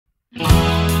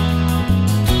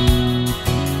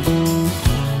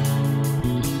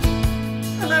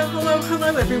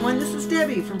everyone, this is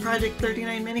Debbie from Project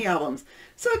 39 Mini Albums.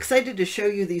 So excited to show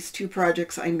you these two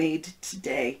projects I made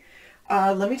today.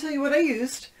 Let me tell you what I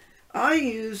used. I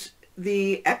used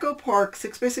the Echo Park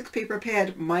 6x6 paper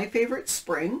pad, My Favorite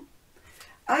Spring.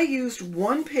 I used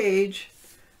one page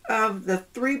of the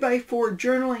 3x4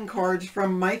 journaling cards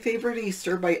from My Favorite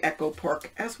Easter by Echo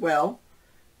Park as well.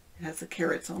 It has the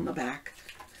carrots on the back.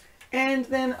 And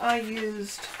then I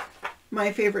used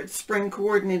My Favorite Spring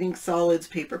Coordinating Solids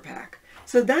paper pack.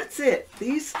 So that's it.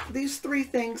 These three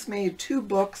things made two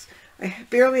books. I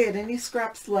barely had any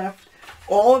scraps left.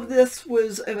 All of this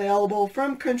was available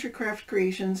from Country Craft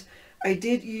Creations. I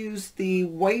did use the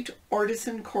white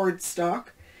artisan cardstock,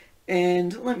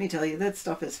 and let me tell you, that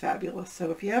stuff is fabulous.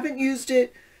 So if you haven't used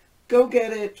it, go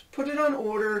get it, put it on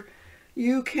order.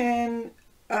 You can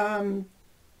cut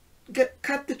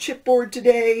the chipboard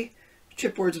today.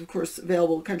 Chipboard's of course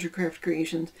available at Country Craft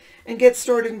Creations, and get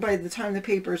started. And by the time the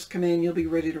papers come in, you'll be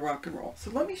ready to rock and roll. So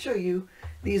let me show you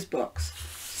these books.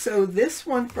 So this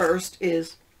one first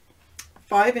is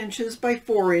 5 inches by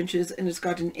 4 inches, and it's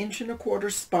got an 1.25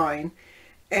 inch spine.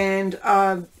 And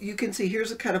you can see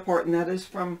here's a cut apart, and that is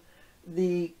from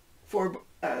the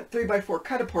 3x4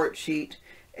 cut apart sheet.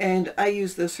 And I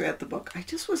used this throughout the book. I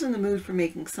just was in the mood for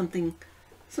making something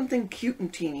cute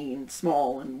and teeny and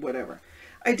small and whatever.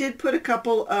 I did put a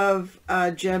couple of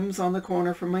gems on the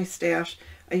corner from my stash.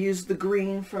 I used the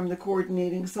green from the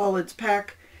Coordinating Solids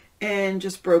pack and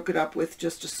just broke it up with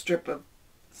just a strip of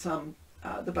some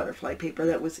the butterfly paper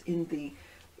that was in the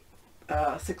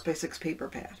 6x6 paper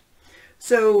pad.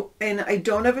 So, and I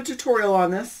don't have a tutorial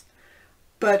on this,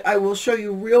 but I will show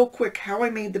you real quick how I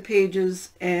made the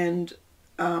pages, and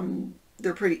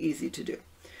they're pretty easy to do.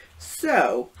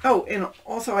 So, oh, and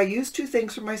also I used two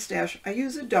things from my stash. I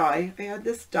use a die. I had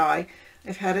this die.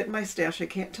 I've had it in my stash. I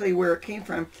can't tell you where it came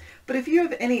from. But if you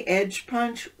have any edge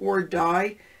punch or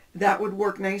die, that would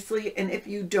work nicely. And if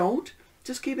you don't,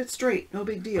 just keep it straight. No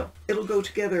big deal. It'll go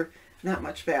together that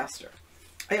much faster.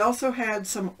 I also had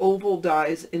some oval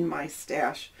dies in my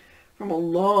stash from a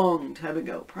long time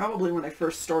ago, probably when I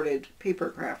first started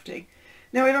paper crafting.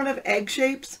 Now I don't have egg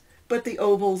shapes, but the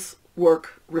ovals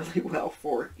work really well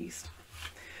for Easter.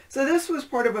 So this was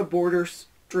part of a border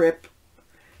strip.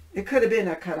 It could have been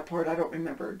a cut apart, I don't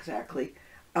remember exactly.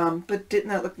 But didn't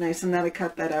that look nice? And then I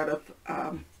cut that out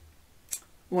of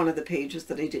one of the pages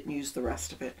that I didn't use the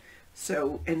rest of it.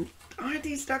 So, and aren't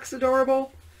these ducks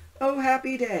adorable? Oh,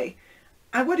 happy day.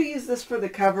 I would have used this for the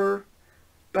cover,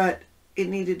 but it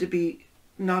needed to be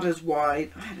not as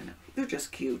wide. I don't know. They're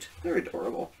just cute. They're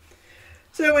adorable.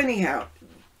 So anyhow,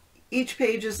 each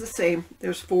page is the same.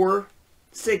 There's 4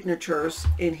 signatures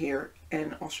in here,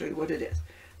 and I'll show you what it is.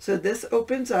 So this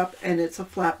opens up, and it's a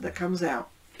flap that comes out.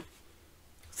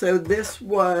 So this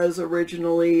was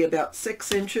originally about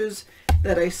 6 inches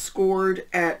that I scored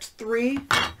at 3,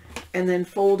 and then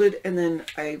folded, and then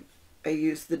I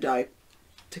used the die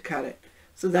to cut it.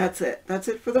 So that's it. That's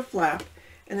it for the flap.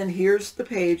 And then here's the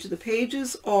page. The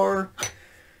pages are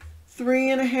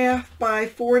 3.5 by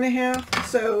 4.5.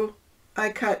 So I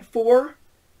cut 4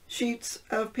 sheets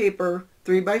of paper,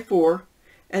 3x4,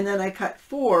 and then I cut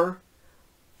 4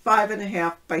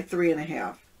 5.5 by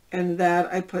 3.5. And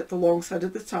that I put the long side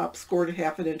at the top, scored a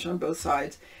 1/2 inch on both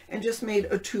sides, and just made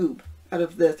a tube out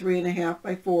of the 3.5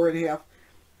 by 4.5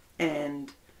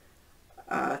 and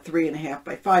 3.5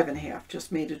 by 5.5.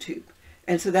 Just made a tube.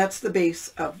 And so that's the base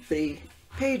of the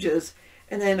pages.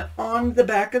 And then on the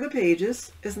back of the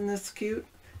pages, isn't this cute?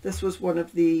 This was one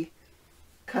of the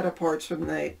cut aparts from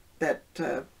that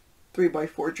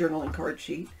 3x4 journaling card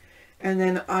sheet. And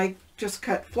then I just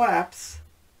cut flaps.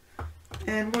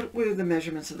 And what were the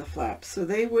measurements of the flaps? So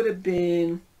they would have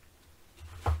been,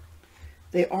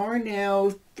 they are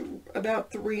now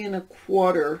about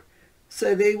 3.25.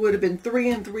 So they would have been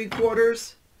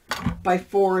 3.75 by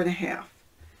 4.5.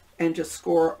 And just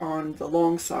score on the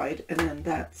long side, and then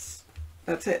that's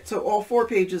it. So all 4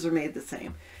 pages are made the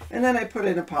same. And then I put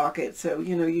in a pocket. So,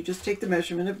 you know, you just take the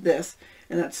measurement of this,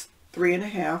 and that's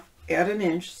 3.5, add 1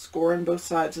 inch, score on both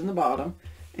sides and the bottom,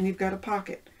 and you've got a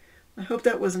pocket. I hope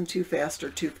that wasn't too fast or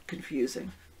too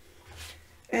confusing.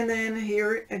 And then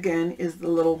here again is the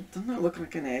little, doesn't that look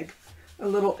like an egg? A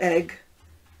little egg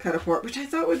cut apart, which I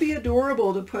thought would be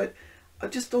adorable to put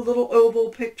just a little oval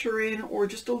picture in, or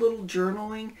just a little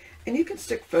journaling. And you can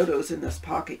stick photos in this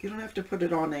pocket. You don't have to put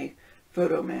it on a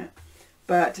photo mat.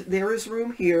 But there is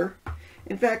room here.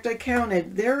 In fact, I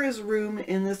counted, there is room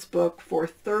in this book for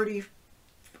 30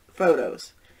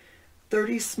 photos.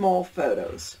 30 small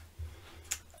photos.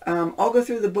 I'll go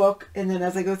through the book, and then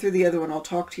as I go through the other one, I'll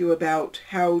talk to you about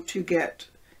how to get,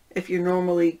 if you're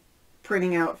normally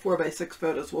printing out 4x6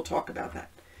 photos. We'll talk about that.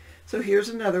 So here's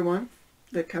another one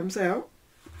that comes out.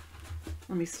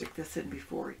 Let me stick this in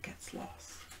before it gets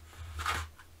lost.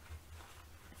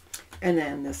 And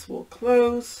then this will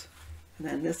close, and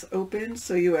then this opens,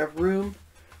 so you have room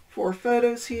for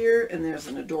photos here, and there's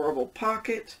an adorable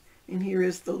pocket, and here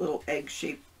is the little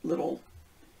egg-shaped little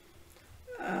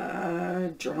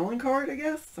journaling card, I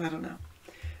guess. I don't know.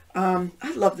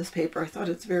 I love this paper. I thought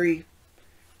it's very,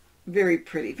 very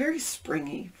pretty, very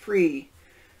springy, free,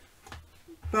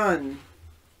 fun.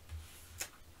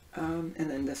 And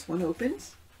then this one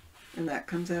opens, and that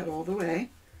comes out all the way.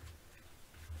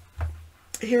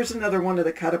 Here's another one of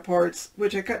the cut aparts,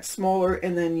 which I cut smaller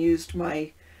and then used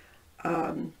my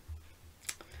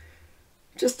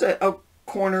just a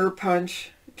corner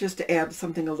punch just to add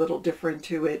something a little different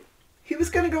to it. He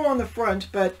was going to go on the front,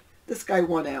 but this guy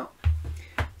won out.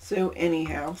 So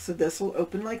anyhow, so this will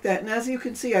open like that. And as you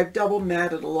can see, I've double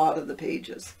matted a lot of the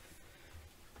pages.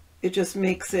 It just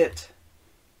makes it,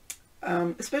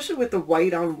 especially with the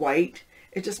white on white,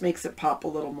 it just makes it pop a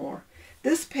little more.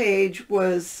 This page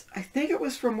was, I think it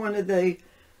was from one of the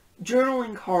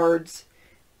journaling cards,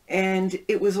 and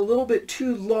it was a little bit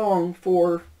too long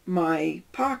for my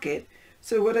pocket.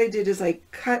 So what I did is I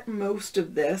cut most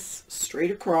of this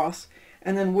straight across,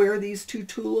 and then where these two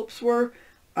tulips were,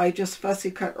 I just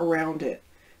fussy cut around it.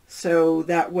 So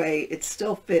that way it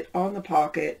still fit on the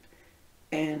pocket,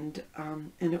 and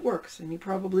it works. And you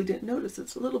probably didn't notice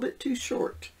it's a little bit too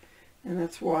short, and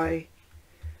that's why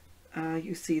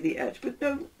you see the edge, but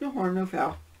no harm, no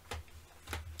foul.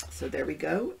 So there we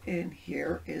go, and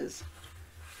here is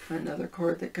another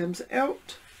card that comes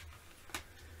out,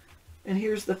 and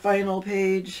here's the final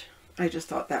page. I just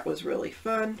thought that was really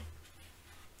fun,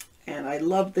 and I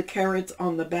love the carrots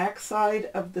on the back side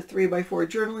of the 3x4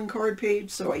 journaling card page,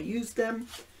 so I used them.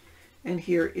 And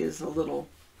here is a little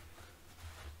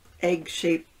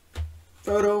egg-shaped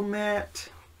photo mat.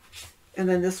 And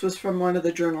then this was from one of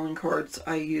the journaling cards.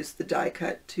 I used the die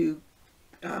cut to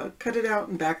cut it out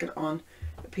and back it on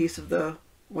a piece of the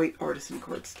white artisan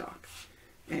cardstock.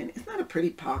 And isn't that a pretty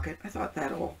pocket? I thought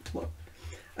that all looked.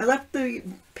 I left the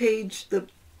page,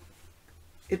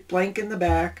 it blank in the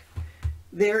back.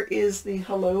 There is the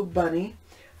Hello Bunny.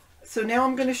 So now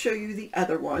I'm going to show you the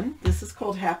other one. This is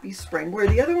called Happy Spring, where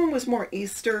the other one was more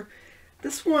Easter.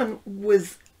 This one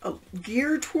was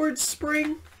geared towards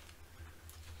spring.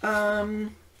 I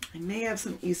may have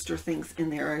some Easter things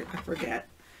in there, I forget.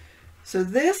 So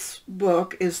this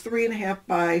book is 3.5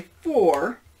 by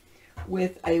 4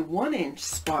 with a 1-inch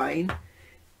spine.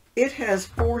 It has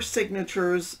 4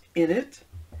 signatures in it,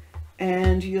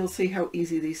 and you'll see how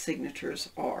easy these signatures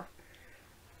are.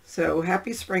 So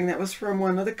Happy Spring, that was from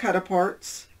one of the cut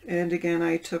aparts, and again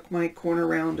I took my corner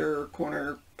rounder,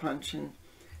 corner punch, and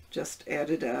just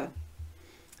added a,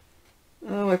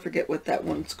 oh, I forget what that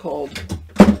one's called.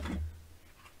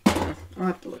 I'll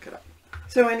have to look it up.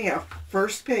 So anyhow,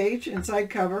 first page, inside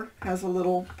cover, has a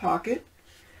little pocket.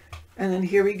 And then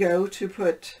here we go to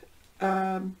put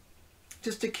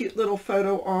just a cute little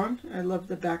photo on. I love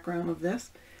the background of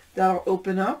this. That'll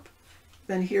open up.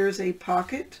 Then here's a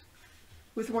pocket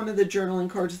with one of the journaling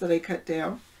cards that I cut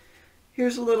down.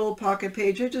 Here's a little pocket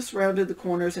page. I just rounded the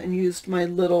corners and used my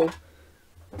little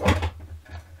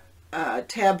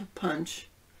tab punch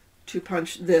to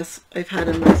punch this. I've had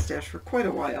in my stash for quite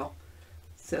a while.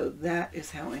 So that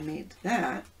is how I made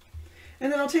that.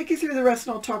 And then I'll take you through the rest,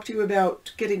 and I'll talk to you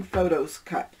about getting photos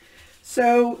cut.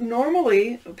 So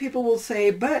normally people will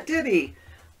say, but Debbie,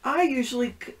 I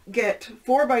usually get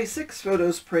 4x6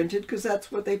 photos printed because that's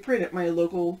what they print at my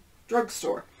local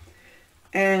drugstore.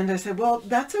 And I said, well,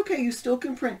 that's okay. You still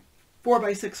can print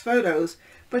 4x6 photos,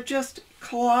 but just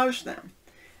collage them.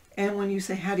 And when you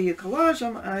say, how do you collage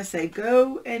them? I say,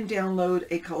 go and download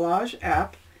a collage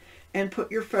app and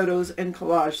put your photos and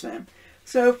collage them.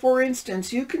 So for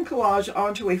instance, you can collage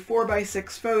onto a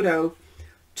 4x6 photo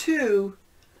 2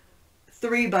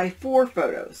 3x4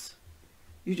 photos.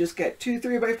 You just get 2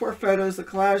 3x4 photos. The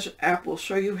collage app will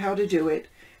show you how to do it,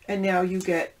 and now you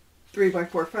get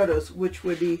 3x4 photos, which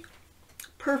would be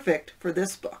perfect for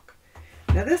this book.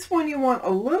 Now this one you want a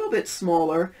little bit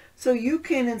smaller, so you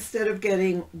can, instead of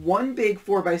getting one big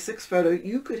 4x6 photo,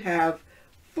 you could have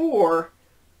 4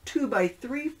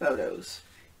 2x3 photos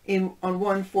on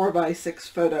one 4x6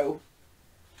 photo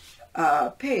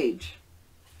page.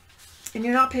 And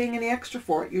you're not paying any extra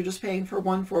for it. You're just paying for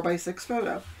one 4x6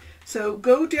 photo. So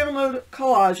go download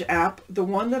Collage app. The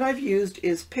one that I've used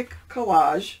is Pick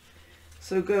Collage.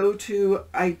 So go to,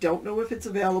 I don't know if it's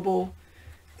available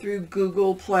through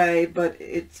Google Play, but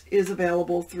it is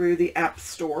available through the App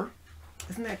Store.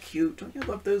 Isn't that cute? Don't you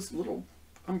love those little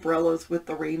umbrellas with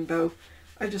the rainbow.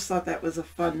 I just thought that was a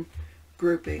fun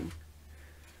grouping.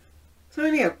 So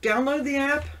anyhow, download the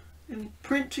app and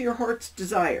print to your heart's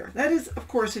desire. That is, of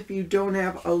course, if you don't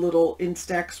have a little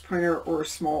Instax printer or a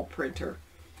small printer.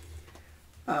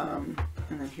 And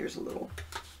then here's a little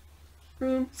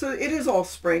room. So it is all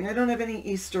spring. I don't have any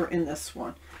Easter in this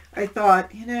one. I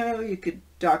thought, you know, you could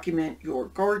document your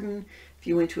garden. If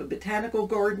you went to a botanical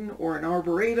garden or an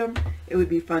arboretum, it would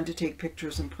be fun to take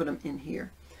pictures and put them in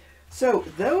here. So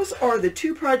those are the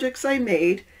two projects I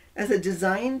made as a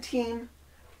design team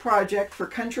project for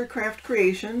Country Craft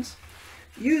Creations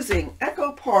using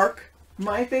Echo Park,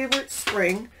 My Favorite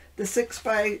Spring, the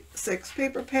 6x6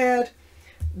 paper pad,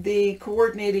 the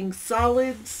Coordinating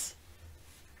Solids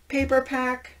paper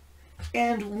pack,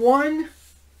 and one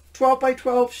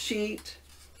 12x12 sheet,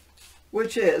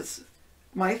 which is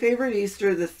My Favorite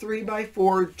Easter, the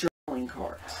 3x4 journaling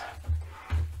cards.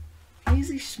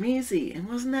 Easy schmeezy, and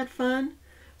wasn't that fun?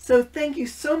 So thank you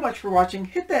so much for watching.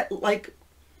 Hit that like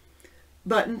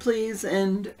button, please,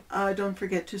 and don't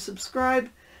forget to subscribe.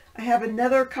 I have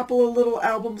another couple of little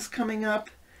albums coming up,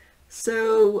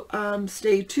 so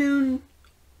stay tuned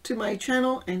to my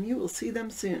channel and you will see them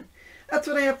soon. That's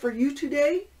what I have for you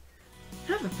today.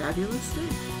 Have a fabulous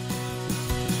day.